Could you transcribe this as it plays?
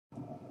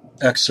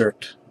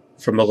Excerpt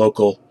from a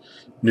local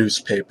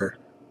newspaper.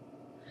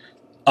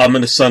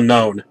 Ominous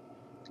unknown.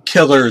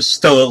 Killer is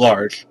still at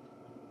large.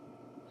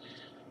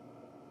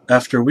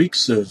 After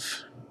weeks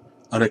of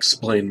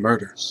unexplained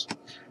murders,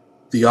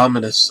 the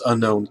ominous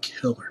unknown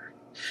killer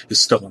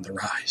is still on the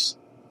rise.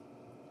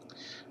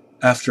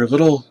 After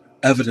little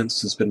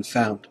evidence has been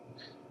found,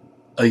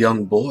 a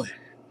young boy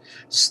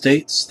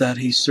states that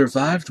he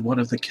survived one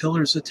of the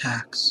killer's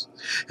attacks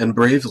and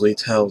bravely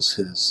tells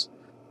his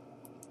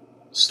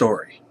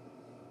story.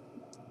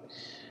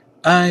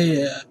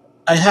 I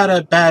had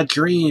a bad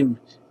dream,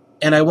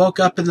 and I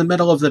woke up in the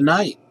middle of the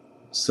night,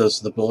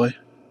 says the boy.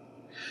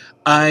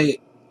 I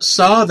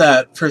saw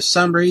that for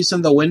some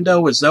reason the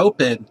window was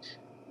open,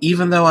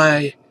 even though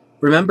I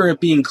remember it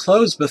being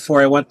closed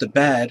before I went to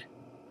bed.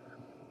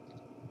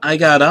 I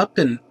got up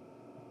and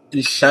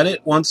shut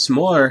it once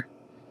more.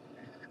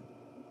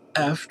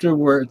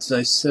 Afterwards,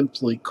 I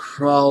simply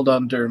crawled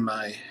under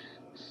my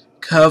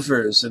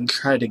covers and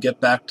tried to get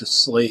back to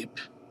sleep.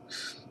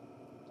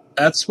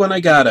 That's when I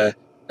got a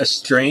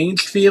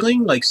strange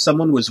feeling like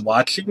someone was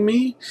watching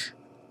me.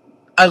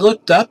 I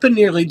looked up and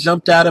nearly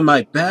jumped out of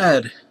my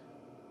bed.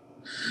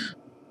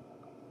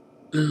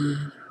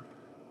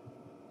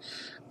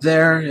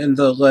 There, in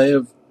the lay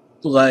of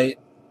light,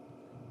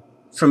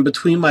 from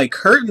between my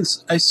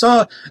curtains, I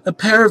saw a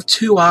pair of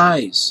two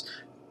eyes.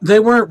 They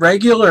weren't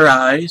regular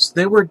eyes.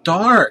 They were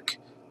dark,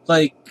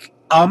 like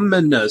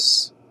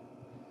ominous.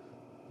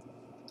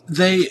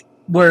 They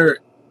were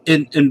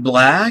in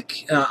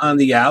black on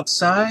the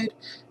outside.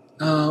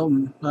 I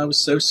was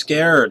so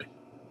scared.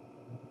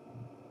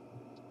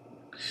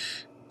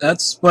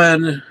 That's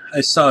when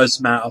I saw his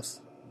mouth.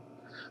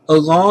 A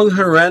long,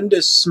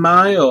 horrendous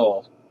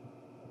smile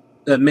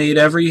that made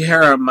every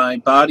hair on my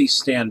body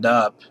stand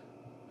up.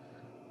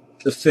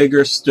 The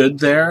figure stood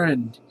there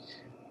and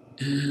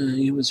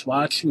he was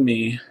watching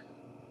me.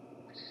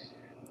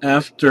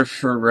 After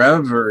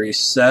forever, he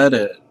said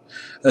it.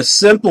 A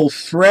simple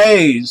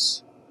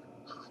phrase,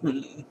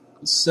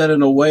 said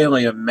in a way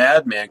only a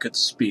madman could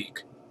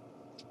speak.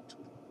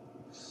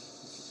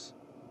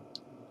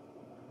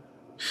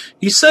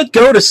 He said,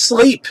 "Go to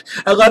sleep."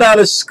 I let out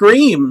a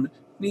scream.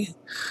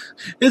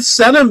 It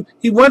sent him.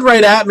 He went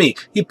right at me.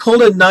 He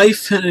pulled a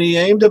knife and he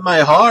aimed at my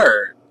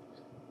heart.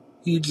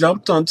 He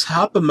jumped on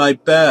top of my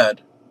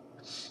bed.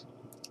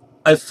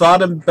 I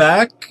fought him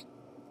back.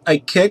 I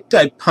kicked,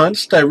 I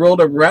punched, I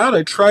rolled around.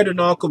 I tried to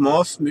knock him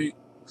off me.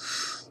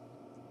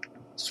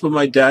 That's when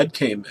my dad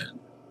came in.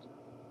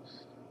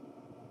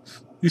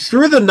 He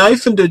threw the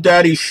knife into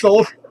Daddy's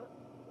shoulder.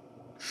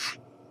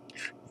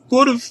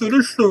 What if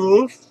finished him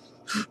off?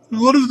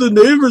 What if the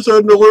neighbors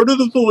hadn't alerted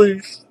the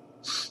police?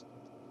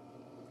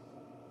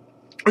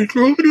 I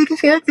drove into the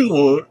parking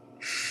lot,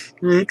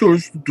 right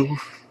towards the door.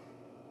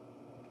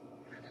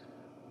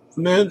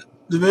 The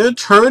man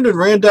turned and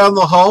ran down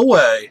the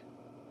hallway.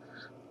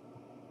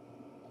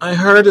 I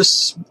heard a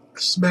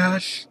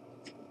smash,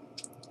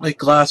 like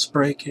glass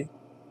breaking.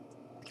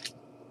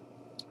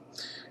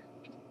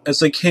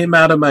 As I came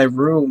out of my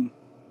room,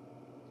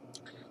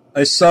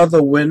 I saw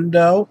the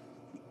window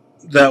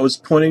that was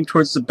pointing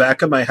towards the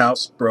back of my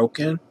house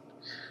broken.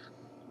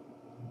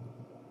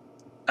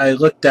 I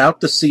looked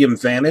out to see him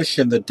vanish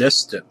in the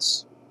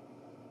distance.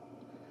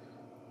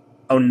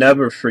 I'll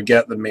never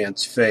forget the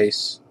man's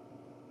face.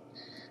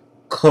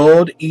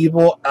 Cold,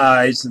 evil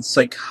eyes and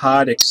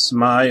psychotic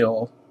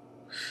smile.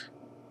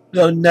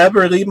 They'll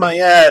never leave my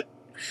head.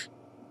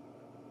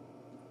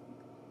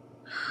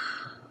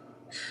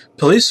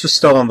 Police are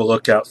still on the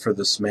lookout for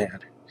this man.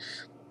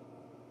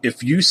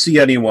 If you see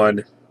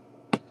anyone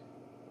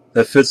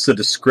that fits the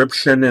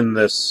description in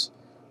this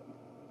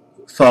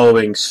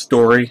following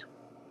story,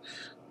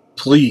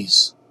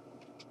 please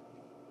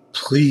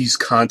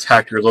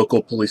contact your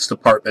local police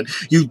department.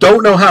 You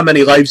don't know how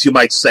many lives you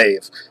might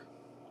save.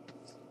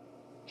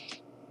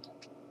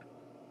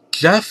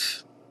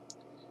 Jeff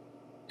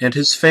and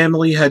his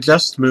family had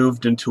just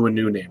moved into a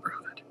new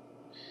neighborhood.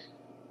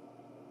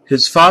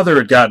 His father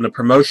had gotten a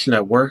promotion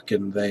at work,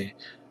 and they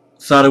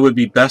thought it would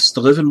be best to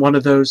live in one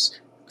of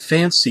those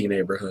fancy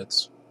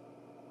neighborhoods.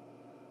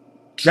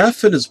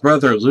 Jeff and his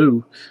brother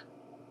Lou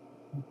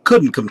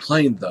couldn't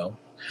complain, though.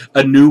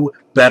 A new,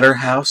 better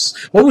house.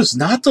 What was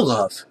not to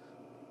love?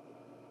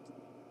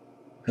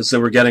 As they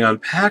were getting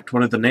unpacked,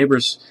 one of the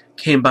neighbors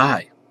came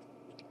by.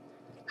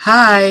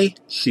 "Hi,"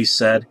 she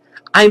said.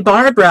 "I'm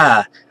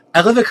Barbara.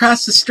 I live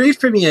across the street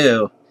from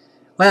you.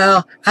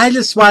 Well, I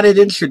just wanted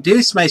to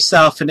introduce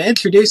myself and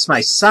introduce my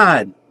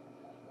son."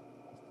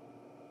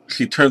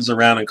 She turns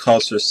around and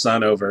calls her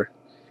son over.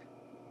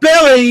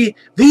 "Billy,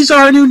 these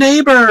are our new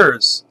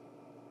neighbors."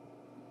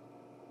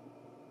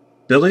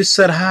 Billy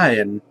said hi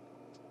and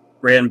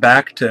ran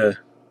back to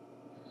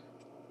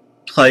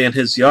play in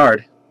his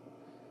yard.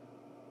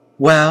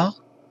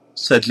 "Well,"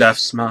 said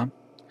Jeff's mom,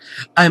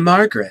 "I'm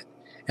Margaret,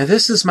 and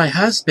this is my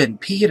husband,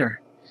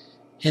 Peter,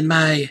 and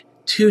my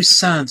two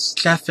sons,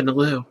 Jeff and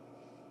Lou."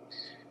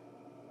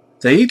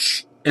 They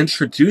each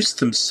introduced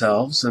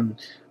themselves, and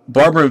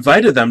Barbara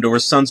invited them to her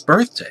son's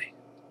birthday.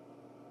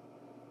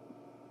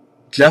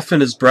 Jeff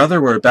and his brother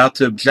were about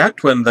to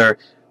object when their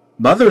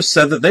mother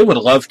said that they would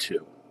love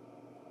to.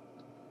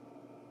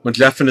 When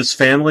Jeff and his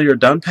family are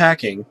done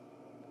packing,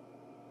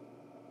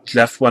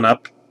 Jeff went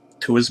up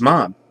to his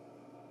mom.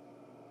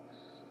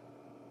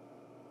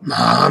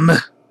 "Mom,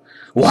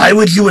 why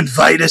would you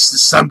invite us to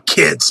some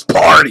kid's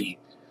party?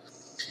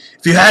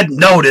 If you hadn't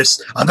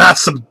noticed, I'm not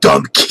some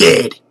dumb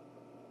kid."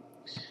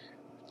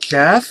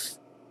 "Jeff,"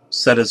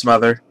 said his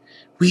mother,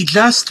 "we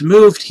just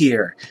moved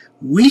here.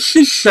 We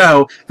should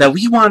show that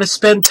we want to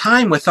spend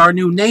time with our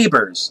new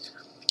neighbors.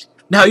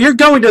 Now, you're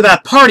going to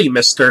that party,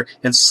 mister,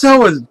 and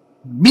so are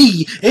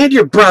me and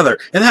your brother,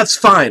 and that's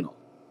final."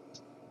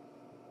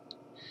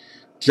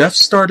 Jeff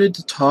started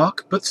to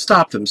talk, but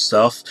stopped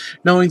himself,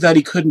 knowing that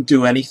he couldn't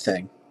do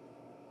anything.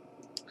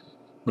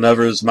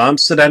 Whenever his mom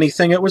said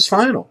anything, it was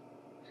final.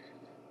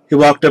 He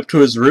walked up to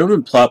his room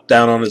and plopped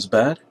down on his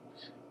bed.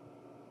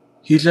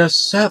 He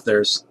just sat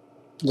there,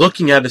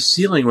 looking at his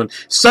ceiling, when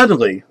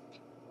suddenly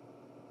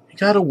he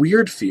got a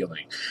weird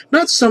feeling.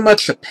 Not so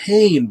much a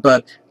pain,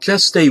 but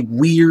just a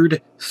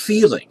weird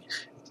feeling.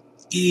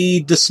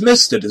 He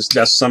dismissed it as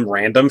just some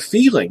random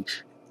feeling.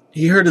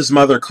 He heard his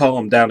mother call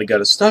him down to get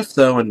his stuff,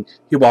 though, and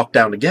he walked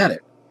down to get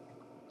it.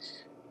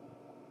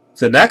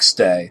 The next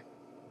day,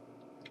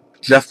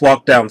 Jeff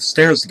walked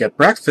downstairs to get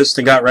breakfast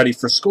and got ready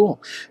for school.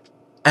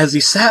 As he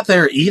sat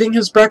there eating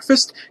his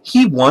breakfast,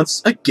 he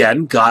once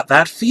again got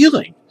that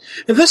feeling.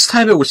 And this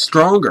time it was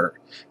stronger.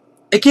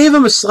 It gave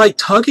him a slight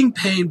tugging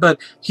pain, but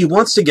he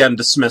once again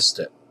dismissed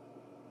it.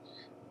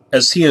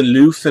 As he and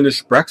Lou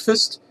finished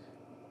breakfast,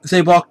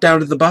 they walked down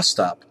to the bus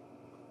stop.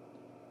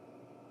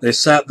 They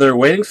sat there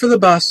waiting for the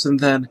bus, and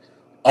then,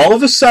 all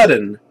of a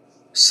sudden,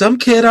 some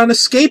kid on a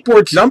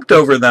skateboard jumped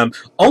over them,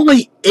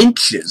 only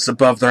inches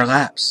above their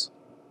laps.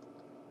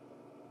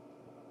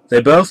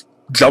 They both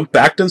jumped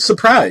back in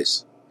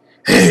surprise.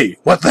 "Hey,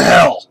 what the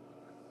hell?"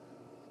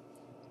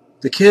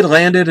 The kid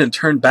landed and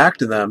turned back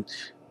to them.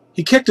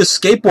 He kicked his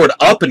skateboard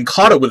up and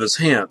caught it with his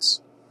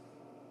hands.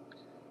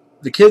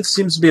 The kid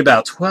seems to be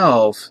about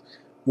 12,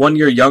 1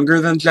 year younger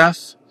than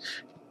Jeff.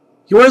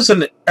 He wears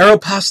an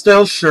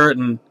Aeropostale shirt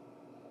and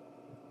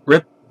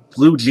ripped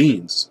blue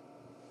jeans.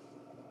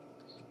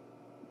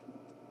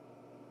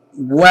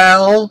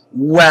 Well,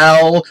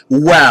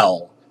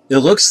 it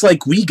looks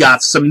like we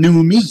got some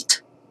new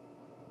meat."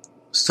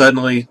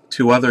 Suddenly,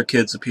 2 other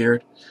kids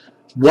appeared.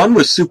 One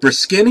was super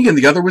skinny and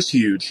the other was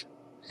huge.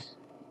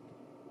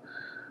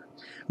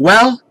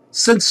 "Well,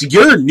 since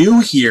you're new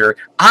here,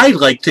 I'd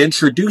like to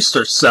introduce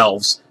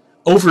ourselves.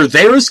 Over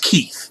there is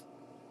Keith."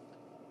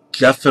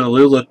 Jeff and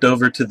Lou looked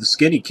over to the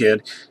skinny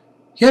kid.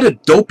 He had a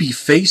dopey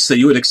face that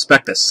you would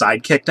expect a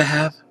sidekick to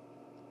have.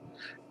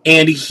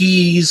 "And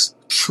he's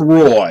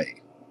Troy."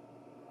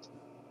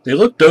 They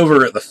looked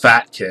over at the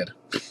fat kid.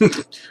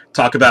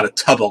 Talk about a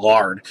tub of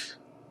lard.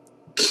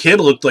 Kid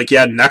looked like he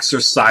hadn't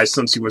exercised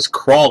since he was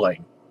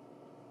crawling.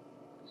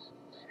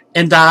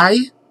 "And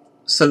I,"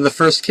 said the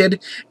first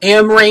kid,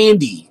 "am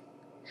Randy.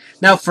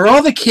 Now, for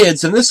all the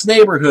kids in this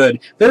neighborhood,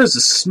 there's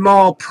a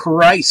small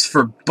price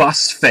for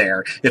bus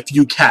fare, if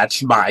you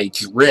catch my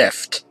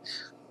drift."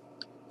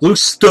 Lou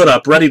stood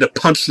up, ready to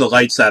punch the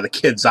lights out of the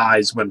kid's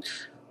eyes, when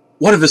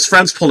one of his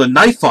friends pulled a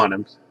knife on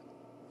him.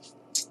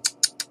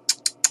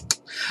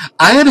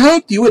 "I had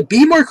hoped you would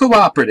be more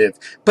cooperative,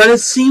 but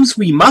it seems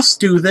we must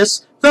do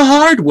this the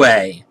hard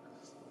way."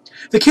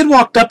 The kid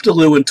walked up to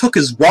Lou and took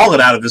his wallet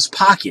out of his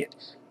pocket.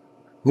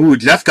 Ooh,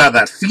 Jeff got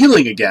that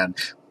feeling again.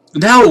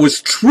 Now it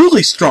was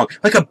truly strong,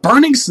 like a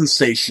burning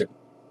sensation.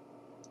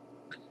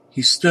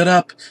 He stood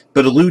up,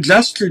 but Lou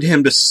gestured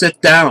him to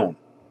sit down.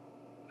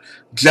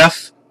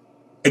 Jeff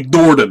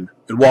ignored him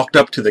and walked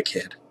up to the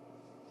kid.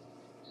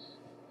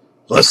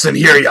 "Listen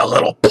here, you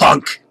little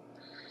punk.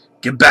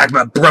 Give back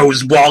my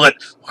bro's wallet,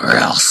 or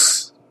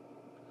else."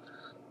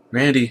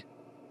 Randy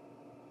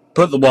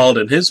put the wallet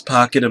in his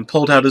pocket and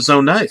pulled out his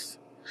own knife.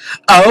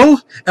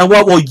 "Oh, and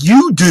what will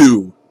you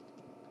do?"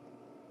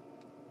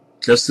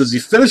 Just as he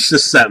finished the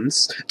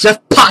sentence, Jeff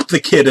popped the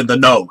kid in the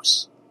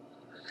nose.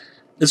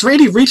 As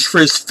Randy reached for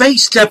his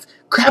face, Jeff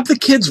grabbed the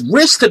kid's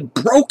wrist and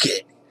broke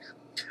it.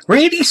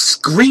 Randy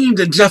screamed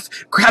and Jeff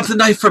grabbed the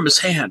knife from his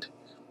hand.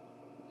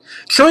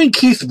 Troy and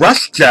Keith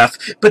rushed Jeff,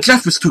 but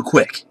Jeff was too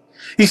quick.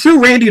 He threw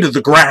Randy to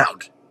the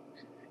ground.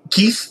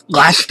 Keith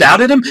lashed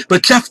out at him,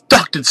 but Jeff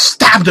ducked and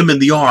stabbed him in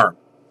the arm.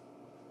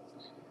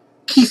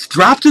 Keith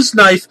dropped his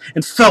knife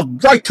and fell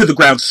right to the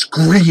ground,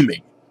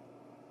 screaming.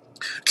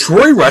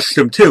 Troy rushed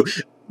him too,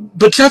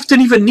 but Jeff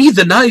didn't even need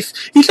the knife.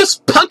 He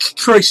just punched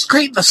Troy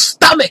straight in the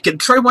stomach, and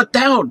Troy went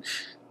down.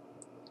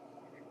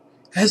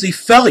 As he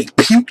fell, he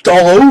puked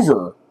all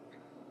over.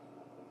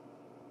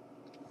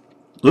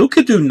 Lou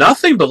could do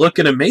nothing but look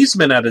in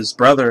amazement at his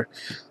brother.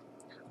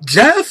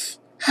 "Jeff,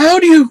 how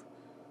do you..."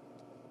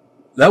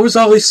 That was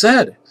all he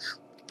said.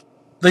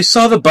 They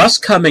saw the bus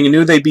coming and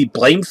knew they'd be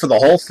blamed for the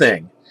whole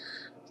thing.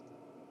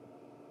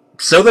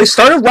 So they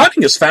started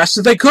running as fast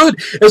as they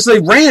could. As they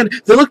ran,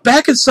 they looked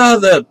back and saw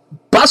the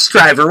bus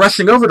driver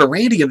rushing over to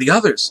Randy and the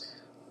others.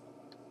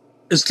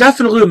 As Jeff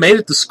and Lou made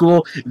it to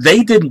school,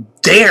 they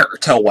didn't dare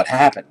tell what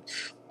happened.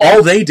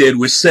 all they did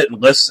was sit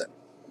and listen.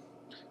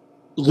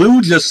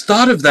 Lou just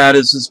thought of that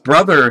as his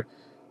brother,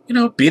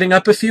 beating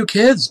up a few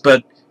kids,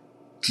 but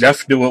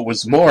Jeff knew it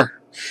was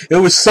more. It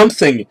was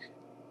something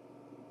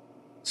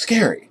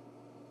scary.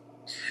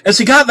 As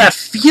he got that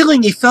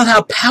feeling, he felt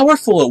how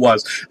powerful it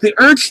was. The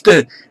urge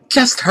to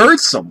just hurt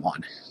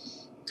someone.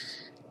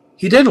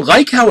 He didn't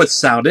like how it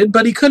sounded,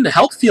 but he couldn't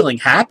help feeling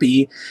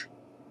happy.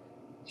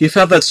 He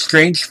felt that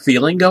strange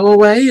feeling go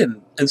away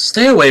and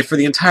stay away for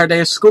the entire day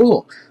of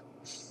school.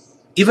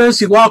 Even as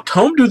he walked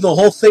home, do the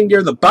whole thing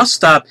near the bus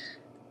stop,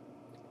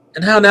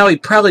 and how now he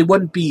probably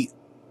wouldn't be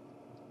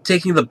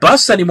taking the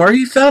bus anymore,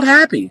 he felt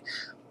happy.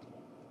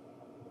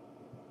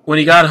 When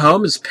he got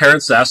home, his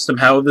parents asked him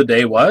how the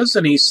day was,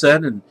 and he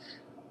said in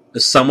a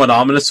somewhat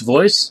ominous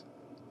voice,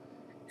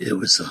 "It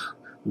was a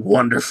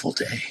wonderful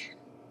day."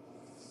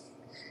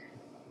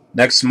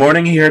 Next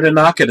morning, he heard a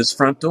knock at his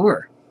front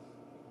door.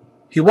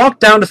 He walked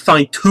down to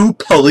find 2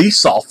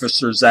 police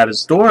officers at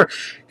his door,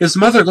 his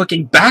mother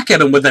looking back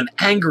at him with an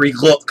angry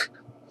look.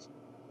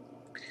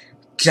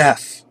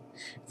 "Jeff,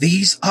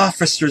 these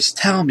officers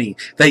tell me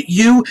that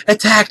you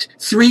attacked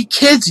 3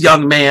 kids,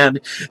 young man,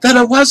 that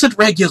it wasn't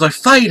regular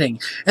fighting,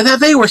 and that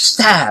they were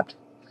stabbed.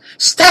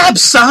 Stabbed,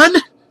 son!"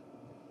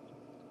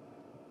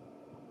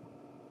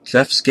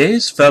 Jeff's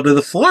gaze fell to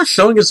the floor,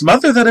 showing his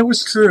mother that it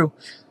was true.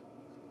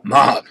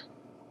 "Mom,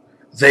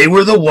 they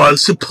were the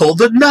ones who pulled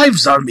the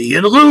knives on me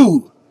and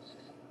Lou."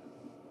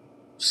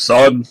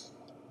 "Son,"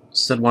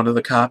 said one of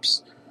the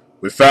cops,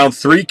 "we found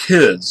 3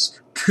 kids,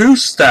 2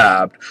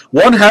 stabbed,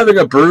 1 having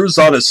a bruise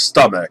on his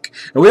stomach,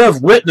 and we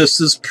have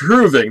witnesses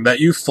proving that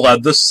you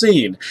fled the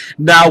scene.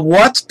 Now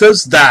what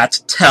does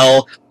that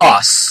tell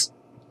us?"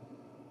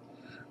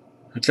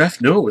 Jeff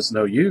knew it was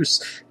no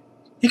use.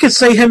 He could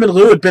say him and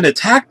Lou had been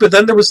attacked, but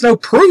then there was no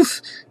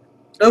proof.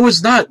 It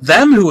was not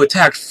them who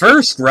attacked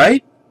first,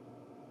 right?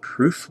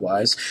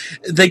 Proof-wise,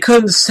 they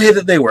couldn't say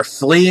that they were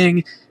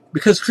fleeing,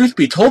 because truth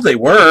be told, they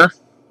were.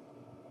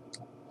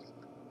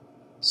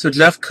 So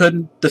Jeff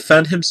couldn't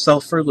defend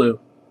himself or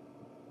Lou.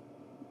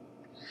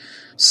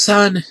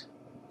 "Son,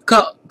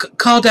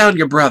 call down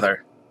your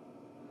brother."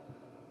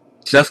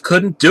 Jeff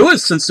couldn't do it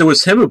since it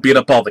was him who beat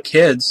up all the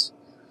kids.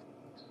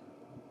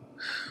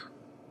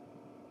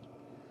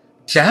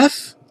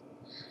 "Jeff?"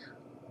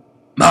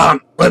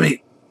 "Mom, let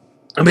me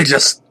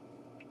just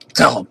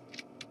tell him.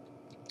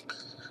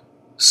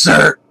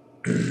 Sir,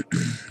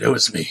 it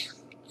was me.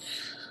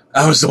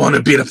 I was the one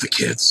who beat up the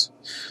kids.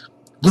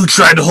 Lou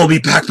tried to hold me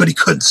back, but he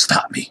couldn't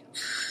stop me."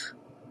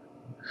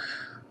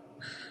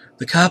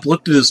 The cop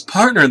looked at his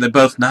partner, and they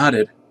both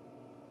nodded.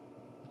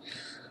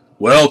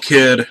 "Well,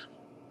 kid,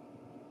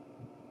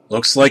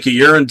 looks like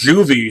you're in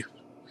juvie."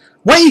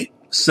 "Wait,"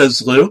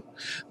 says Lou.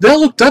 They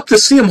looked up to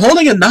see him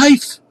holding a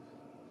knife.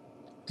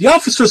 The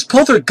officers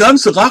pulled their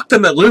guns and locked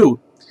them at Lou.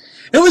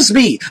 "It was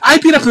me. I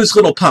beat up those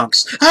little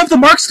punks. I have the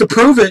marks to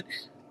prove it."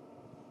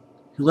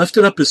 He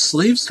lifted up his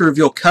sleeves to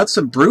reveal cuts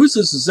and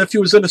bruises as if he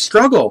was in a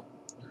struggle.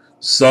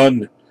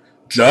 "Son,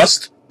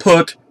 just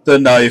put the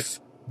knife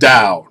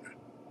down,"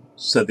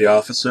 said the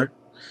officer.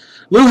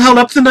 Lou held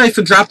up the knife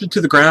and dropped it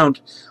to the ground.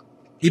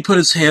 He put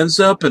his hands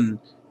up and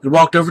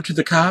walked over to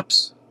the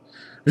cops.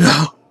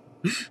 No,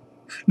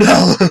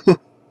 it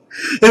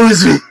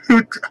was me.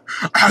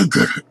 I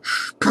did it.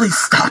 Please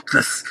stop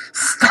this.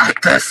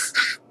 Stop this."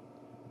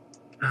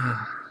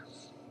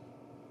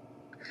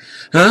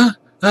 Huh?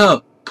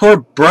 Oh, poor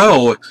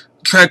bro.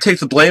 Try to take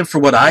the blame for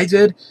what I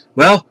did?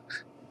 Well,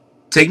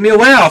 take me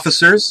away,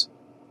 officers.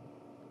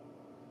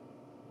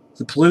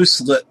 The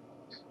police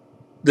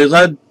they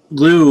led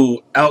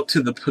Lou out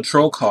to the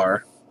patrol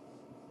car.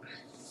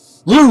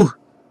 Lou!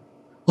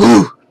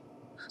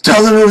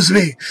 Tell them it was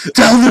me!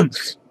 Tell them!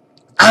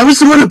 I was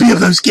the one who beat up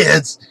those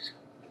kids!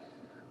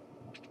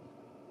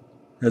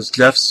 As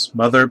Jeff's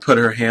mother put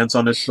her hands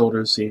on his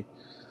shoulders, he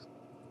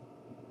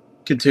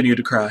continued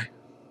to cry.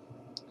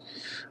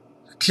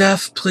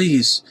 "Jeff,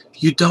 please,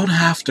 you don't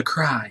have to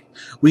cry.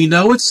 We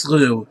know it's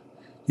Lou.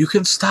 You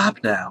can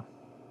stop now."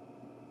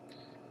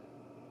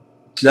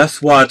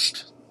 Jeff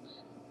watched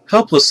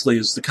helplessly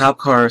as the cop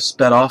car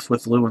sped off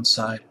with Lou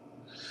inside.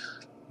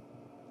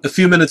 A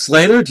few minutes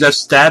later,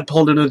 Jeff's dad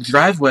pulled into the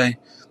driveway,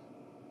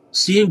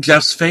 seeing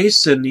Jeff's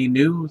face, and he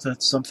knew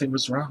that something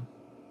was wrong.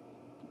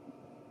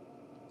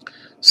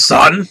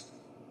 Son,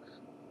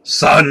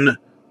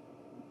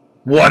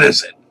 what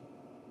is it?"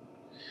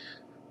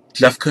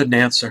 Jeff couldn't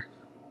answer.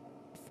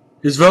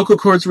 His vocal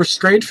cords were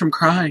strained from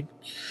crying.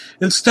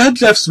 Instead,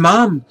 Jeff's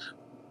mom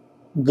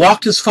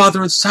walked his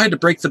father inside to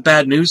break the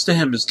bad news to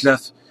him as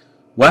Jeff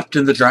wept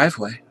in the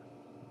driveway.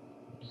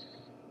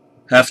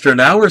 After an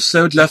hour or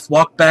so, Jeff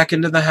walked back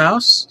into the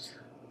house,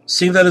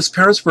 seeing that his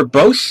parents were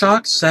both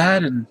shocked,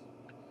 sad, and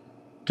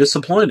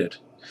disappointed.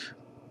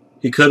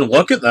 He couldn't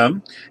look at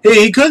them.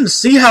 He couldn't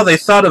see how they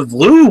thought of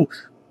Lou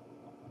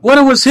when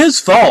it was his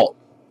fault.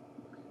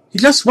 He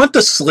just went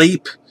to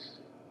sleep,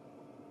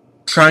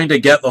 trying to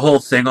get the whole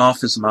thing off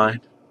his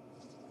mind.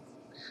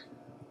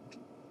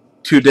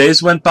 2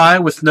 days went by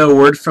with no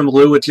word from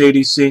Lou at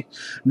JDC,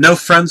 no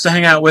friends to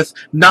hang out with,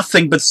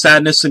 nothing but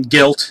sadness and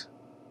guilt.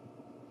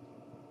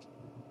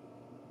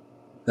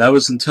 That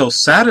was until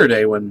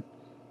Saturday when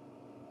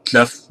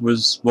Jeff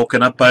was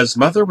woken up by his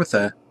mother with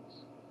a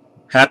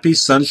happy,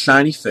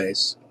 sunshiny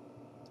face.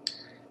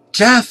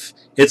 "Jeff,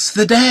 it's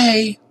the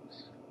day,"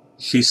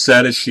 she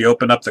said as she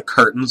opened up the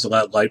curtains and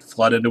let light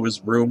flood into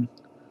his room.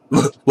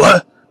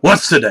 "What?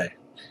 What's the day?"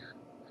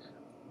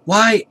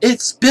 "Why,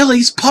 it's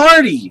Billy's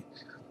party."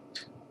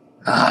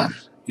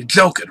 You're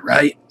joking,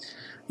 right?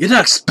 You don't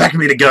expect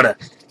me to go to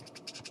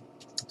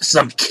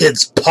some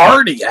kid's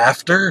party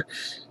after?"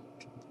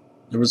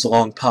 There was a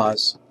long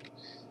pause.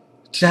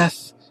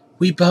 "Jeff,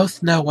 we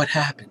both know what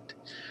happened.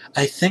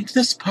 I think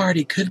this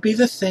party could be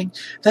the thing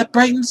that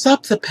brightens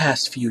up the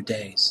past few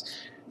days.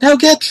 Now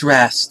get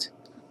dressed."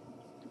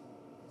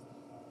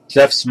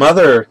 Jeff's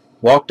mother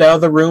walked out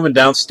of the room and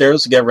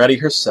downstairs to get ready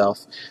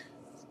herself.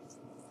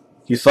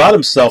 He fought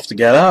himself to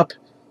get up.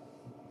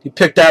 He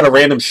picked out a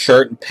random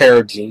shirt and pair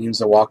of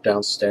jeans and walked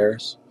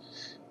downstairs.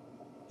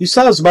 He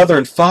saw his mother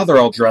and father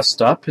all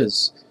dressed up,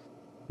 his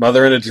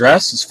mother in a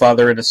dress, his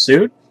father in a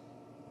suit.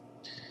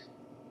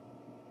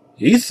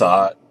 He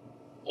thought,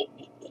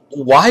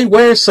 why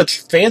wear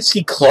such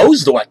fancy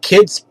clothes to a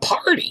kid's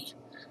party?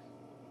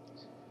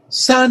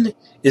 "Son,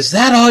 is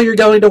that all you're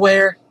going to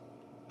wear?"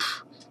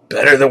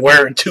 "Better than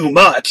wearing too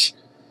much."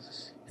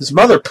 His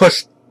mother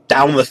pushed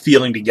down the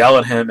feeling to yell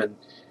at him and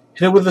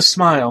hit it with a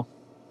smile.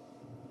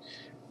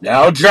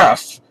 "Now,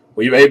 Jeff,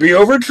 we may be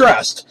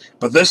overdressed,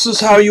 but this is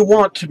how you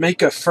want to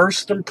make a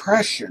first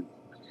impression,"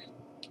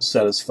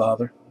 said his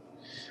father.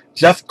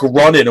 Jeff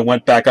grunted and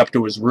went back up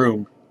to his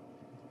room.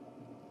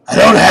 "I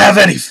don't have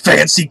any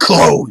fancy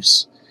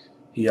clothes,"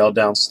 he yelled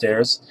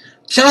downstairs.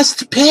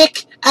 "Just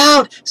pick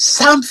out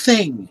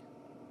something."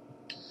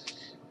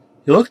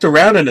 He looked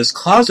around in his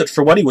closet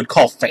for what he would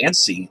call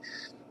fancy.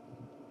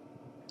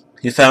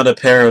 He found a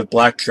pair of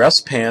black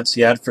dress pants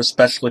he had for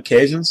special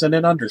occasions and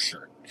an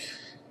undershirt.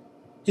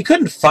 He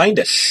couldn't find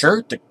a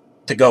shirt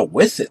to go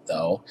with it,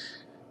 though.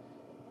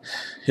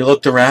 He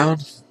looked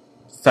around,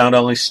 found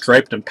only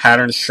striped and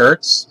patterned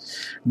shirts,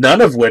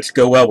 none of which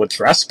go well with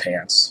dress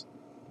pants.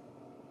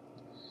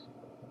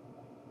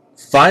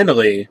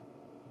 Finally,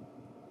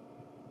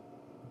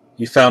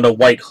 he found a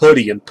white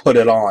hoodie and put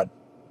it on.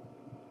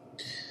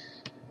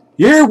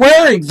 "You're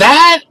wearing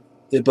that?"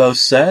 they both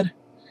said.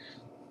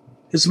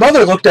 His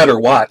mother looked at her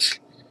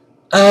watch.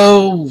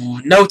 "Oh,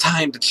 no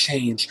time to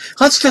change.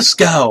 Let's just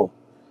go."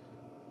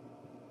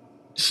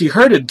 She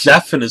herded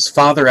Jeff and his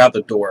father out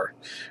the door.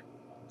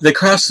 They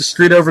crossed the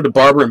street over to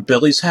Barbara and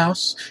Billy's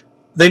house.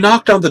 They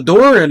knocked on the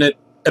door, and it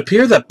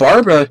appeared that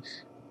Barbara,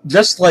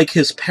 just like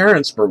his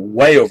parents, were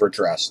way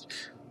overdressed.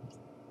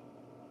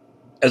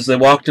 As they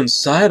walked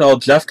inside, all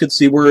Jeff could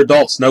see were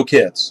adults, no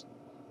kids.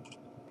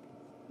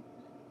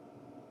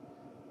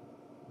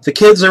 "The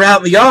kids are out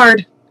in the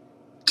yard.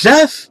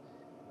 Jeff,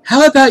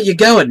 how about you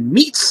go and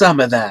meet some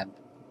of them?"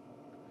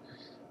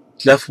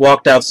 Jeff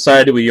walked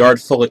outside to a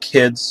yard full of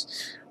kids.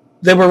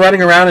 They were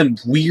running around in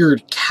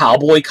weird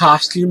cowboy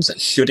costumes and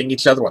shooting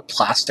each other with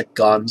plastic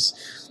guns.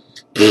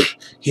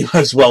 He might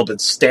as well have been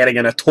standing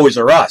in a Toys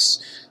R Us.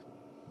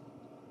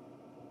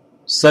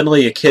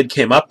 Suddenly a kid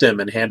came up to him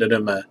and handed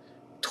him a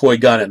toy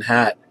gun and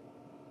hat.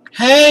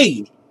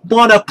 "Hey,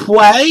 wanna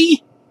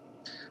play?"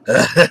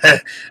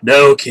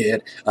 "No,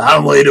 kid.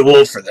 I'm way too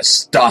old for this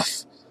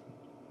stuff."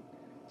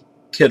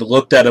 Kid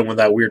looked at him with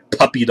that weird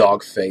puppy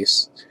dog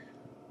face.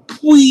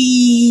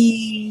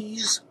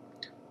 "Please."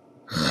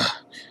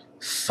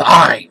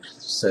 "Fine,"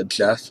 said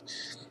Jeff.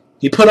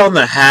 He put on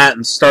the hat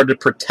and started to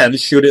pretend to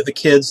shoot at the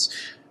kids.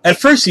 At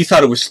first he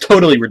thought it was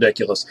totally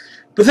ridiculous,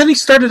 but then he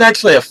started to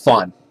actually have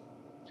fun.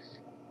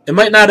 It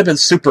might not have been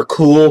super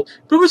cool,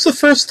 but it was the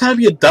first time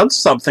he had done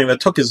something that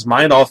took his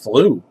mind off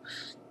Lou.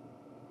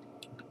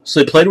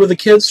 So he played with the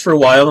kids for a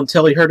while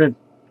until he heard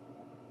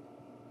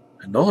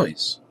a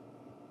noise.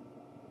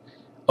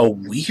 A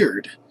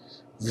weird,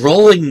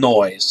 rolling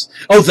noise.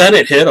 Oh, then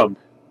it hit him.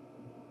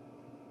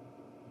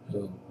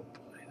 Oh,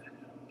 boy.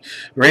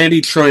 Randy,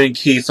 Troy, and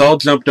Keith all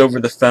jumped over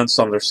the fence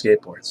on their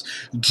skateboards.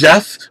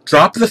 Jeff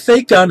dropped the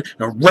fake gun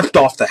and ripped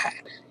off the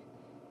hat.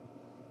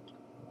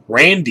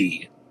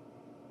 Randy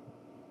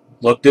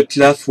looked at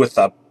Jeff with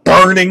a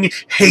burning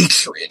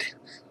hatred.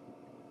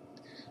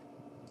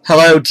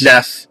 "Hello,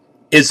 Jeff.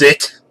 Is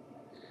it?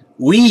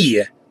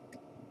 We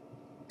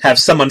have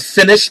some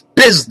unfinished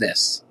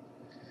business."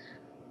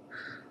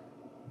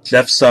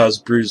 Jeff saw his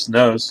bruised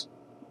nose.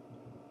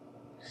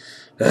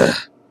 I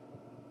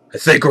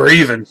think we're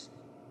even.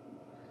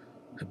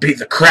 I beat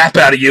the crap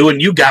out of you,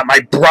 and you got my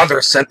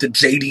brother sent to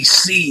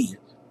JDC.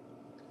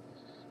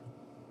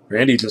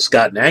 Randy just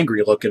got an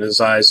angry look in his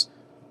eyes.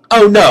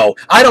 "Oh no,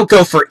 I don't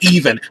go for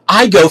even.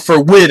 I go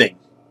for winning.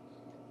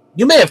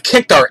 You may have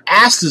kicked our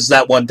asses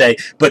that one day,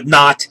 but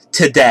not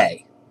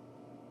today."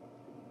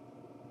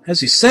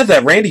 As he said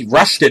that, Randy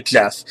rushed at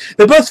Jeff.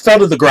 They both fell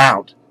to the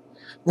ground.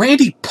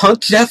 Randy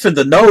punched Jeff in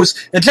the nose,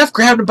 and Jeff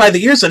grabbed him by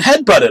the ears and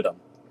headbutted him.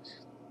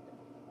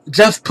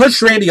 Jeff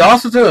pushed Randy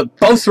off of him, and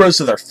both rose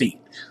to their feet.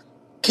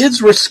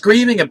 Kids were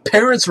screaming, and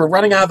parents were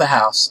running out of the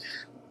house.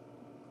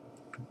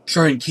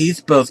 Troy and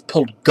Keith both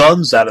pulled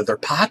guns out of their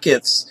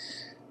pockets.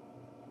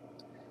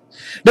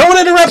 No one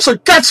interrupts or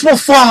guts will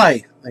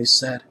fly, they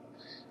said.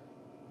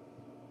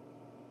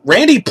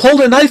 Randy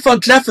pulled a knife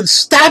on Jeff and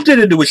stabbed it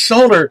into his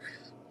shoulder.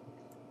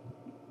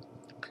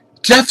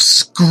 Jeff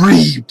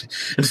screamed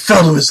and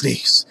fell to his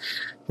knees.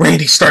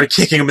 Randy started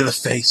kicking him in the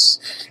face.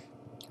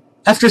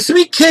 After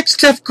 3 kicks,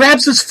 Jeff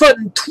grabs his foot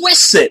and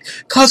twists it,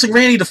 causing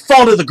Randy to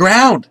fall to the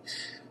ground.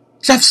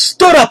 Jeff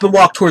stood up and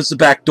walked towards the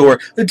back door,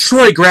 and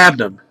Troy grabbed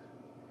him.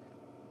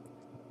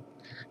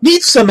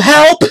 Need some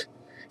help?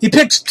 He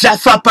picks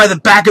Jeff up by the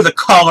back of the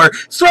collar,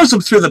 throws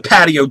him through the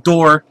patio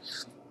door.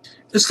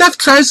 As Jeff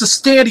tries to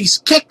stand, he's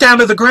kicked down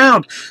to the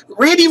ground.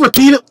 Randy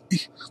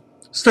repeatedly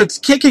starts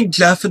kicking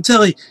Jeff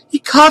until he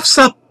coughs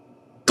up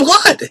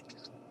blood.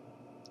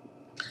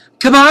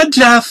 Come on,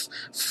 Jeff,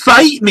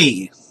 fight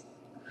me.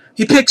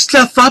 He picks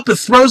Jeff up and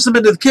throws him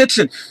into the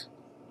kitchen.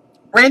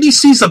 Randy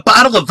sees a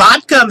bottle of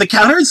vodka on the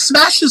counter and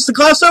smashes the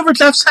glass over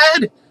Jeff's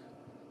head.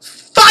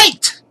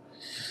 Fight!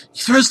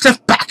 He throws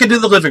Jeff back into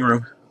the living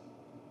room.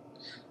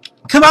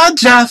 Come on,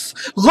 Jeff.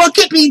 Look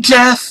at me,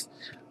 Jeff.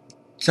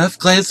 Jeff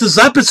glances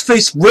up, his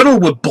face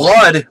riddled with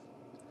blood.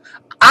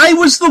 I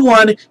was the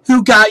one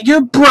who got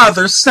your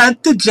brother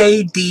sent to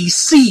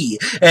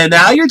JDC, and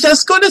now you're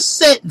just going to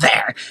sit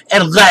there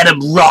and let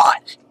him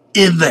rot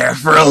in there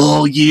for a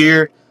whole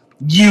year?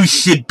 You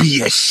should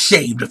be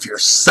ashamed of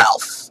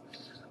yourself.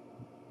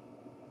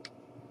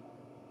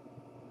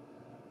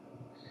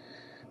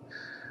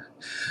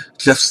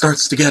 Jeff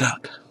starts to get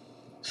up.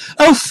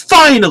 Oh,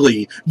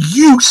 finally!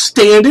 You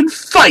stand and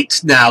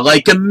fight now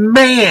like a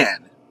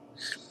man!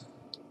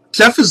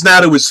 Jeff is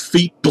now to his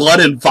feet, blood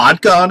and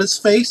vodka on his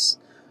face.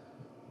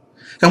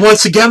 And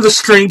once again, the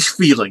strange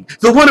feeling,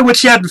 the one in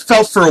which he hadn't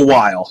felt for a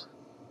while.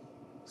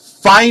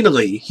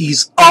 Finally,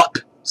 he's up,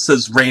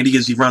 says Randy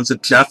as he runs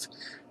at Jeff.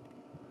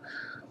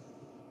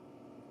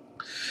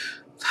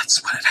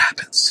 That's when it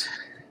happens.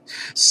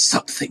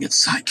 Something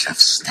inside Jeff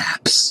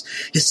snaps.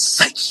 His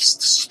psyche's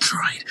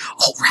destroyed.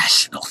 All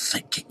rational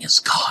thinking is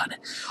gone.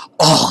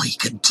 All he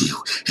can do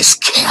is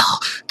kill,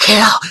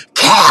 kill,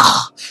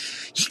 kill.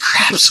 He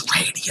grabs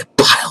Randy and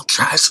pile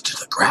drives him to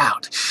the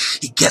ground.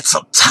 He gets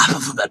on top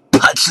of him and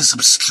punches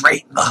him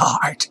straight in the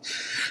heart.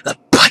 The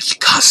punch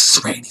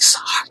causes Randy's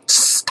heart to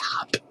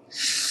stop.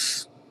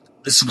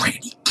 As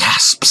Randy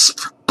gasps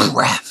for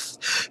breath,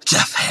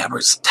 Jeff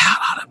hammers down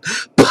on him,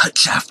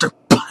 punch after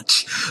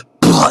punch.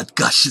 Blood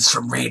gushes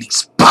from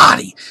Randy's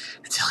body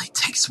until he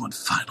takes one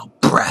final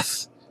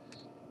breath.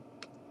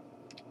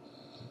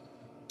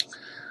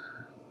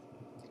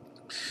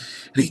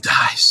 And he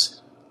dies.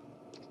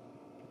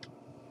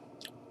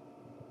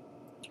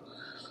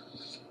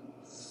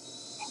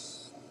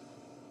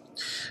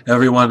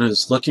 Everyone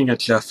is looking at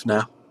Jeff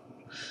now.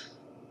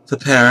 The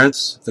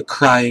parents, the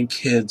crying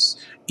kids,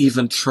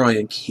 even Troy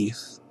and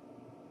Keith.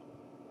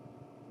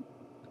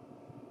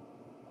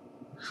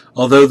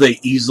 Although they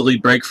easily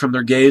break from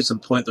their gaze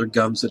and point their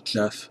guns at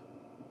Jeff.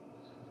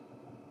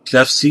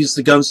 Jeff sees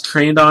the guns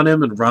trained on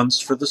him and runs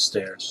for the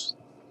stairs.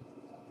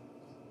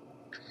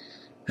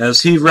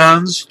 As he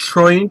runs,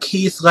 Troy and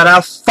Keith let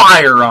out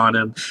fire on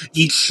him,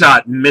 each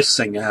shot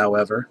missing,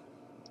 however.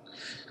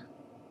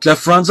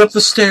 Jeff runs up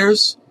the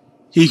stairs.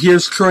 He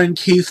hears Troy and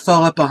Keith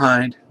fall up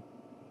behind.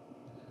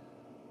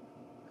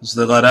 As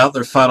they let out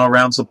their final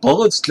rounds of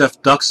bullets,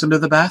 Jeff ducks into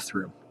the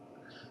bathroom.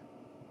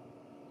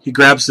 He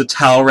grabs the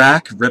towel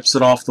rack, rips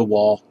it off the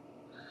wall.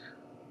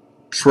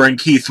 Troy and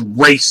Keith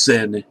race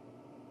in.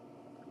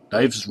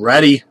 Knives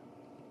ready.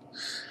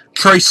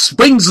 Troy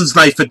swings his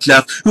knife at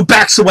Jeff, who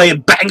backs away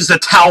and bangs the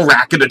towel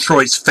rack into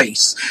Troy's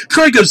face.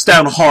 Troy goes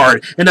down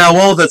hard, and now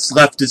all that's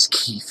left is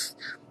Keith.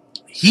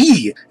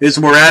 He is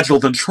more agile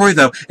than Troy,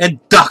 though, and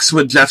ducks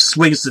when Jeff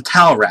swings the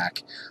towel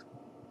rack.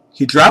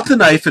 He dropped the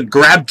knife and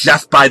grabbed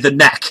Jeff by the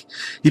neck.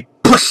 He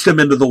pushed him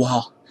into the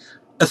wall.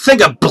 A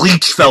thing of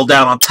bleach fell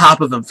down on top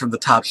of them from the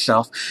top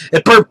shelf.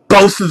 It burnt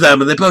both of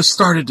them, and they both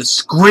started to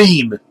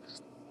scream.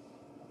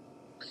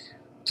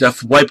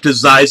 Jeff wiped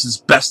his eyes as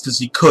best as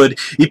he could.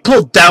 He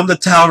pulled down the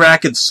towel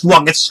rack and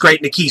swung it straight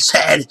into Keith's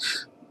head.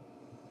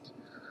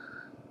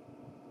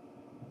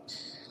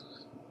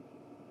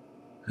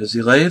 As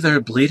he lay there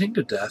bleeding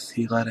to death,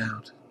 he let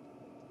out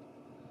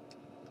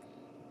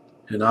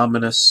an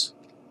ominous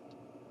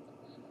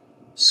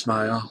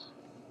smile.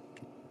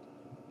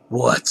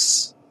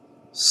 What's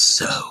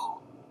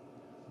so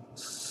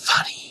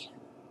funny?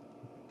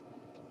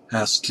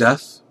 Asked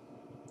Jeff.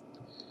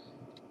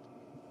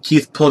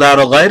 Keith pulled out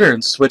a lighter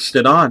and switched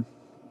it on.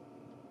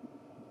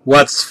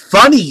 What's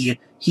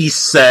funny, he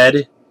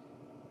said,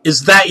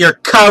 is that you're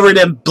covered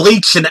in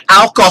bleach and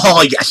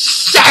alcohol, you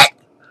shit!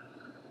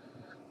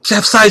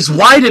 Jeff's eyes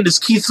widened as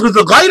Keith threw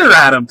the lighter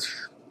at him.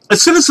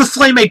 As soon as the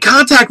flame made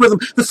contact with him,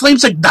 the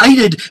flames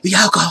ignited the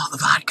alcohol and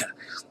the vodka.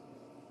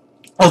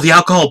 Oh, the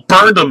alcohol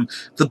burned him.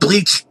 The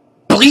bleach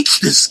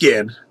bleached his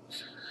skin.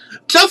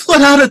 Jeff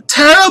let out a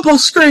terrible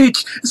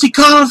screech as he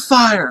caught on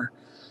fire.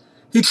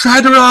 He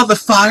tried to put out the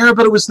fire,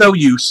 but it was no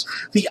use.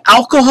 The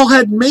alcohol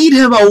had made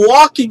him a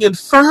walking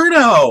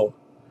inferno.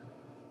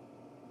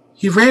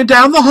 He ran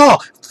down the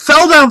hall,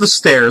 fell down the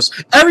stairs.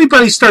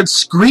 Everybody started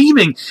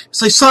screaming as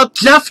they saw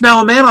Jeff,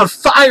 now a man on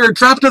fire,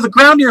 drop to the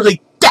ground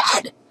nearly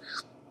dead.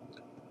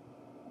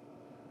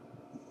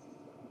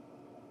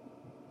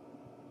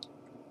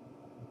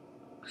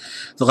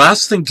 The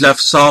last thing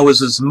Jeff saw was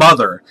his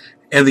mother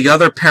and the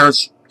other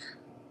parents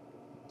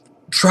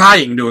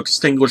trying to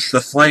extinguish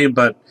the flame,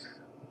 but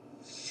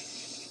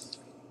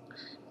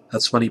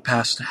that's when he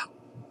passed out.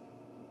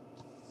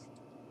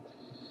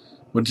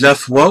 When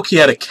Jeff woke, he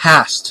had a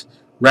cast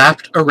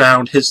wrapped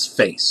around his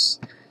face.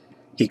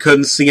 He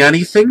couldn't see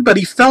anything, but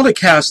he felt a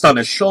cast on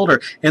his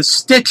shoulder and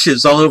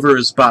stitches all over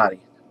his body.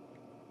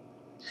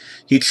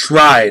 He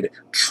tried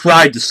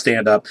to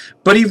stand up,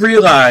 but he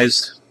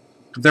realized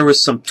there was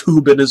some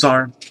tube in his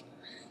arm.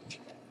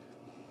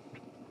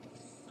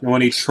 And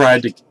when he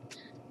tried to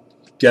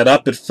get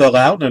up, it fell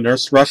out and a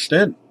nurse rushed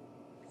in.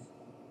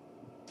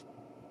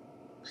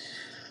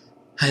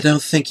 "I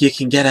don't think you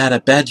can get out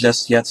of bed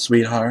just yet,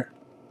 sweetheart,"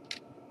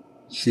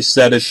 she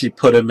said as she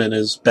put him in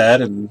his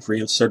bed and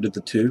reinserted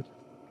the tube.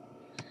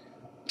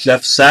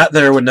 Jeff sat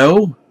there with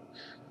no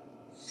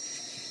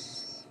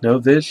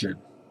vision.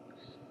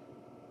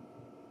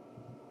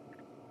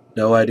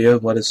 No idea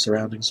of what his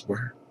surroundings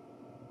were.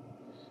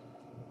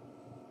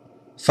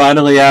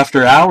 Finally,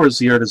 after hours,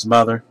 he heard his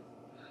mother.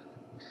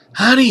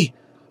 "Honey,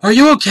 are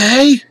you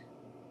okay?"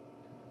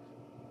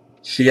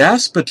 She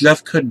asked, but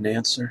Jeff couldn't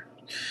answer.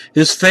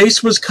 His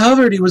face was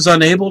covered. He was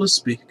unable to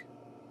speak.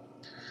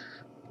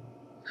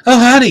 "Oh,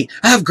 honey,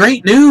 I have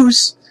great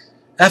news.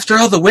 After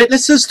all the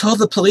witnesses told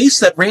the police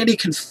that Randy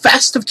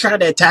confessed of trying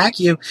to attack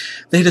you,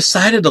 they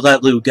decided to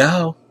let Lou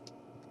go."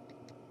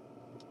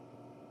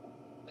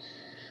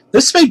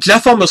 This made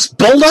Jeff almost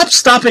bolt up,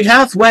 stopping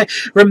halfway,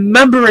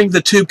 remembering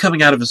the tube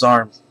coming out of his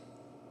arm.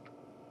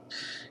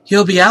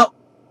 "You'll be out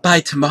by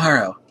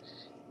tomorrow,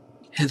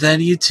 and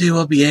then you two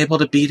will be able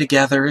to be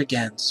together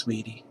again,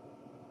 sweetie."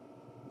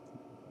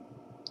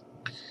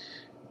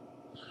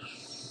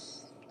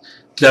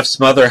 Jeff's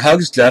mother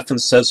hugs Jeff and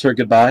says her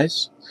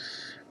goodbyes.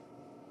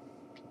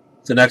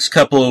 The next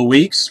couple of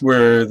weeks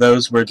were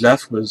those where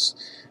Jeff was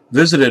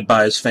visited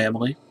by his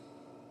family.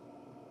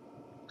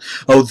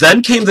 Oh,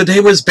 then came the day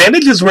when his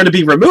bandages were to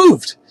be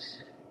removed.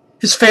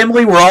 His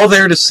family were all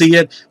there to see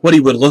it, what he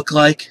would look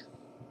like.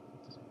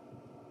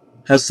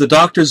 As the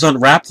doctors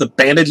unwrapped the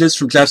bandages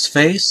from Jeff's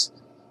face,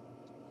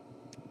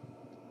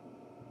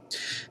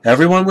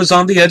 everyone was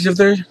on the edge of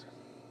their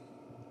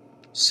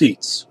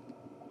seats.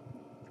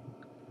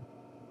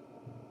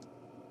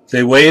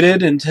 They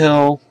waited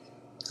until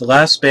the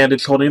last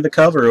bandage holding the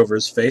cover over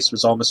his face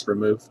was almost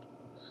removed.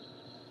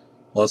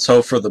 "Let's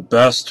hope for the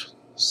best,"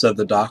 said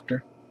the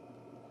doctor.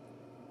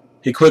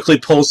 He quickly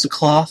pulls the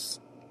cloth,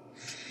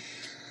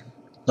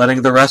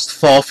 letting the rest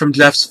fall from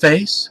Jeff's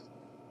face.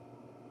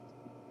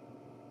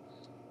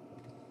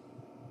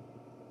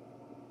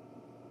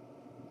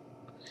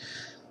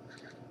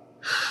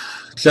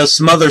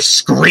 Jeff's mother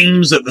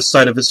screams at the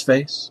sight of his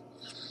face.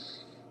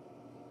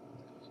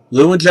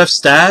 Lou and Jeff's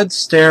dad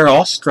stare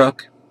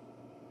awestruck.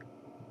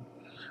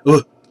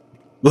 What?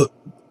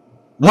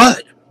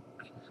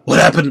 What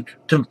happened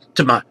to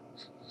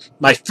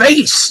my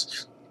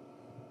face?"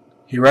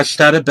 He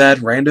rushed out of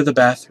bed, ran to the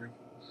bathroom.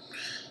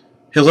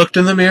 He looked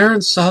in the mirror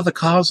and saw the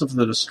cause of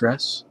the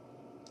distress.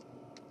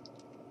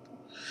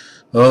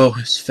 Oh,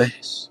 his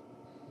face.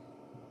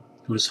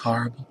 It was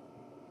horrible.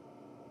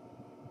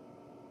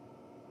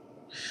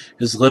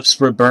 His lips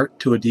were burnt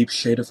to a deep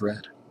shade of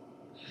red.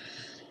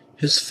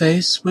 His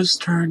face was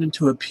turned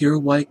into a pure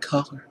white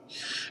color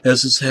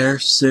as his hair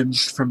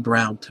singed from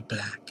brown to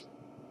black.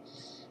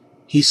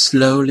 He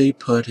slowly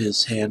put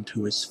his hand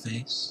to his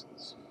face.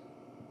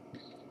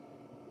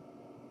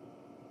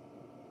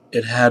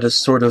 It had a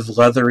sort of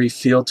leathery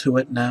feel to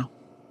it now.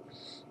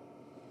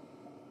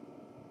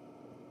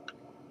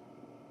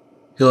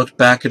 He looked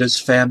back at his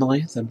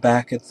family, then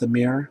back at the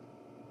mirror.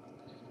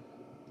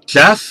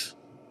 "Jeff,"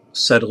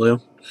 said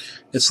Lou,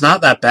 "it's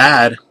not that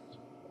bad."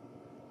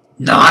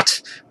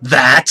 "Not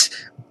that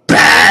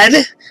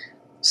bad?"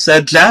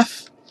 said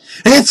Jeff.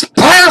 "It's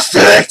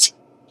perfect!"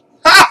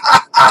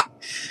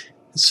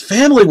 His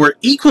family were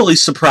equally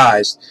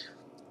surprised.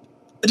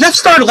 Jeff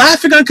started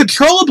laughing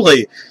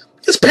uncontrollably.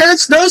 His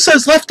parents noticed that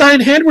his left eye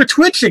and hand were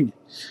twitching.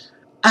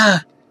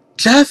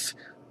 Jeff,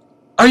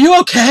 are you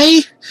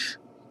okay?"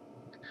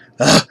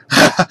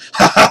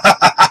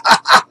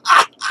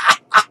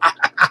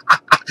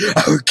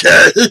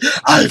 "Okay,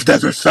 I've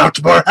never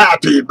felt more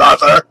happy,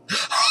 Mother."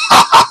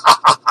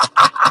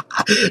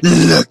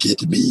 "Look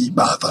at me,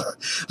 Mother.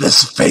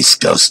 This face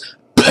goes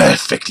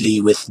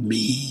perfectly with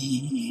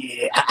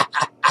me."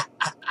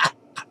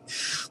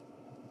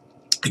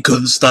 He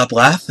couldn't stop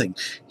laughing.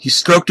 He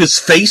stroked his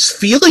face,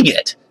 feeling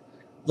it,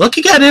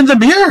 looking at it in the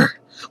mirror.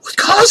 What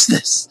caused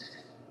this?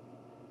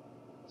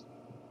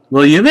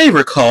 Well, you may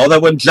recall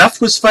that when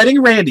Jeff was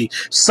fighting Randy,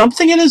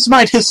 something in his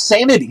mind, his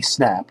sanity,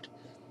 snapped.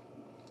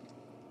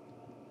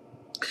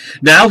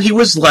 Now he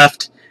was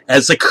left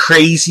as a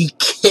crazy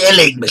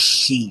killing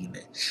machine.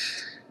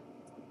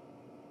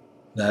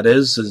 That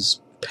is, as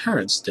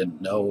Parents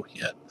didn't know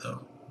yet,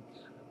 though.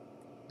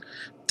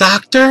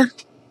 "Doctor,"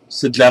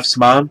 said Jeff's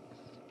mom,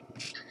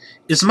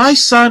 "is my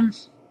son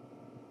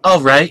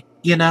all right,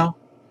 in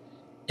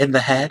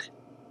the head?"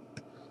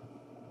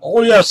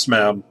 "Oh, yes,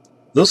 ma'am.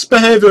 This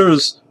behavior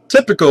is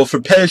typical for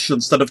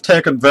patients that have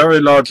taken very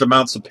large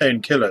amounts of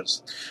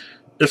painkillers.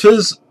 If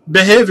his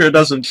behavior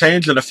doesn't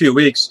change in a few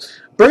weeks,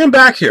 bring him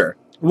back here.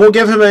 We'll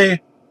give him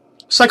a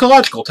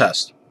psychological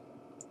test."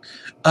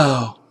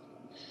 "Oh,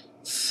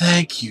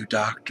 thank you,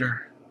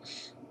 doctor."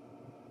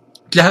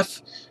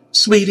 "Jeff,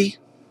 sweetie,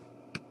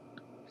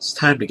 it's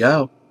time to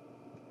go."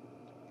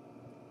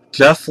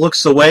 Jeff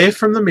looks away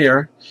from the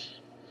mirror,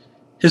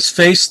 his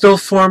face still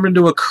formed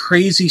into a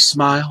crazy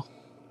smile.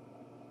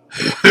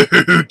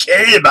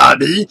 "Okay,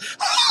 Mommy."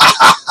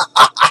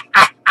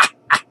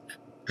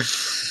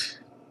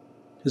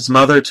 His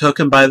mother took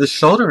him by the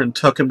shoulder and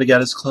took him to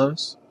get his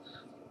clothes.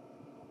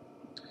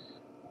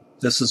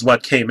 "This is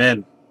what came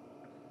in,"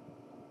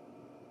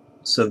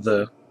 said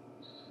the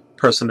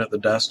person at the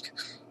desk.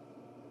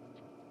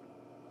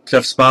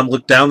 Jeff's mom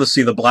looked down to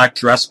see the black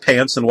dress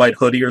pants and white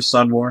hoodie her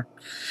son wore.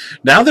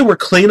 Now they were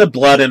clean of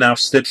blood and now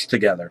stitched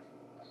together.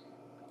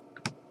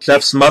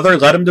 Jeff's mother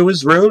led him to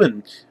his room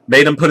and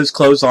made him put his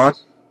clothes on.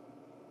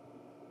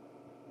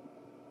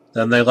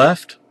 Then they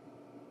left,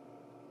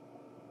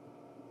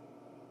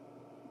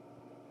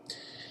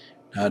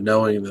 not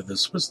knowing that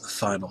this was the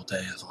final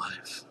day of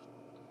life.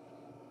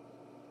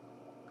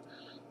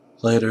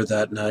 Later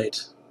that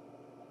night,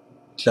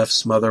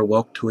 Jeff's mother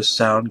woke to a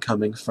sound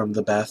coming from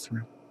the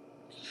bathroom.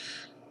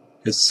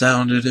 It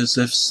sounded as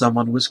if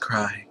someone was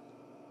crying.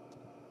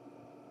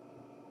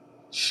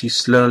 She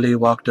slowly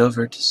walked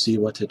over to see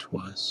what it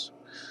was.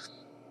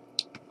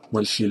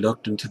 When she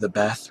looked into the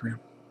bathroom,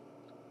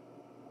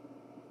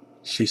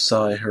 she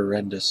saw a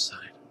horrendous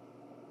sight.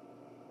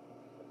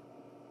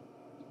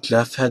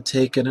 Jeff had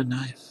taken a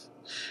knife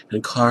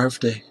and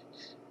carved a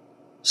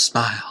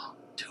smile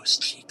to his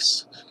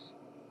cheeks.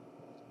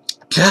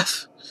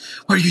 "Jeff,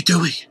 what are you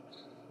doing?"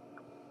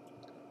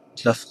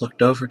 Jeff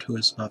looked over to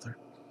his mother.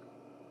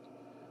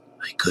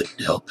 I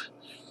couldn't help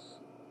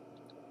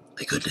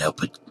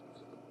it.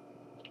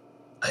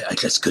 I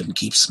just couldn't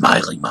keep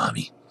smiling,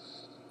 Mommy.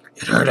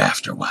 It hurt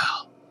after a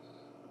while.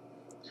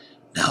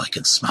 Now I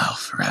can smile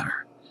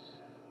forever."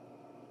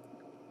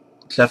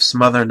 Jeff's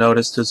mother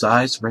noticed his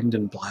eyes ringed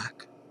in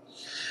black.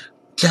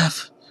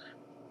 "Jeff,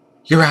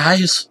 your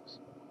eyes!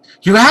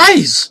 Your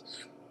eyes!"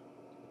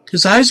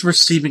 His eyes were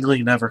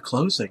seemingly never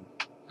closing.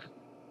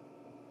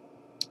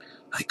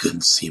 "I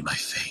couldn't see my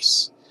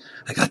face.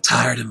 I got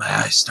tired and my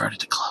eyes started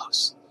to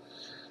close.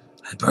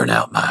 I burned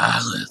out my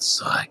eyelids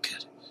so I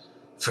could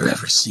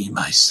forever see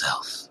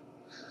myself.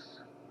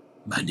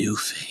 My new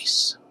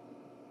face."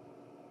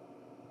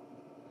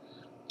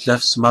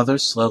 Jeff's mother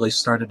slowly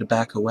started to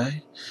back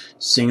away,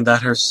 seeing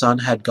that her son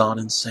had gone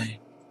insane.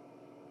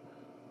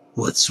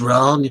 "What's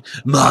wrong,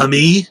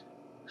 Mommy?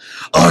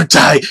 Aren't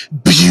I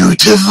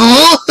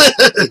beautiful?"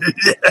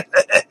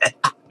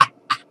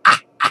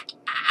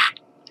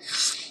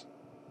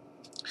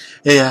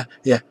 Yeah,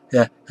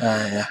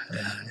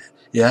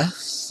 yes,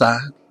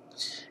 son.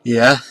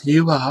 Yeah,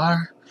 you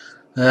are.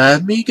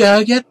 Let me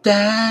go get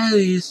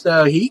Daddy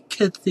so he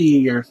can see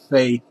your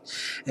face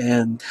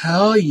and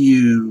tell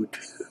you,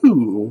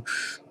 too.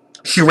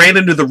 She ran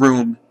into the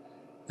room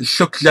and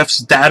shook Jeff's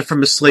dad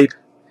from his sleep.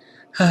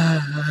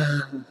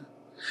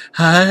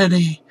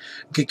 "Honey,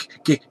 get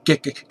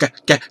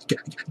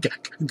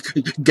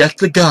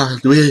the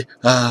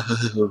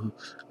gun.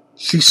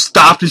 She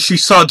stopped as she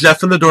saw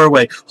Jeff in the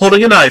doorway,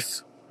 holding a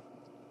knife.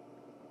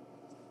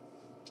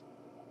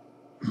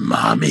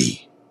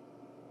 "Mommy,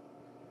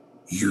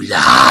 you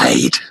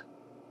lied."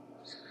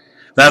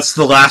 That's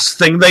the last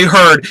thing they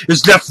heard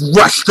as Jeff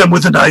rushed them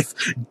with a knife,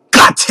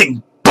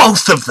 gutting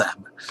both of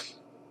them.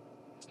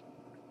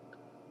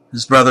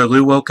 His brother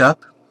Lou woke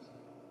up,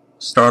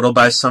 startled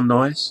by some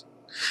noise.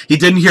 He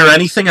didn't hear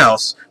anything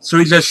else, so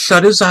he just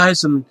shut his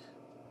eyes and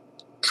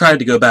tried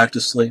to go back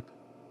to sleep.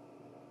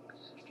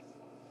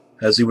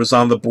 As he was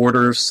on the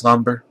border of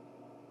slumber,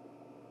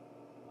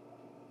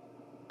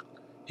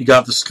 he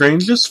got the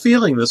strangest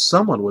feeling that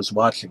someone was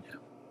watching him.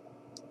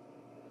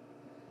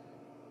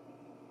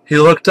 He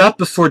looked up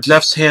before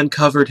Jeff's hand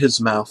covered his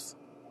mouth.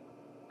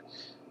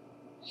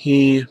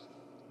 He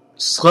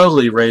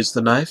slowly raised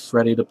the knife,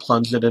 ready to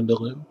plunge it into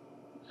Lou.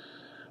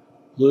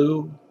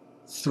 Lou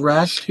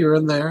thrashed here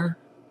and there,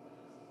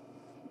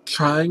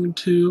 trying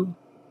to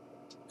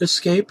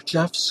escape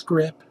Jeff's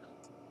grip.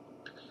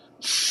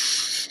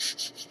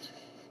 "Shh,"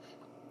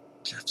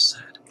 Jeff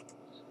said.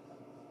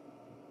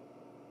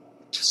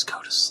 "Just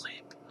go to sleep."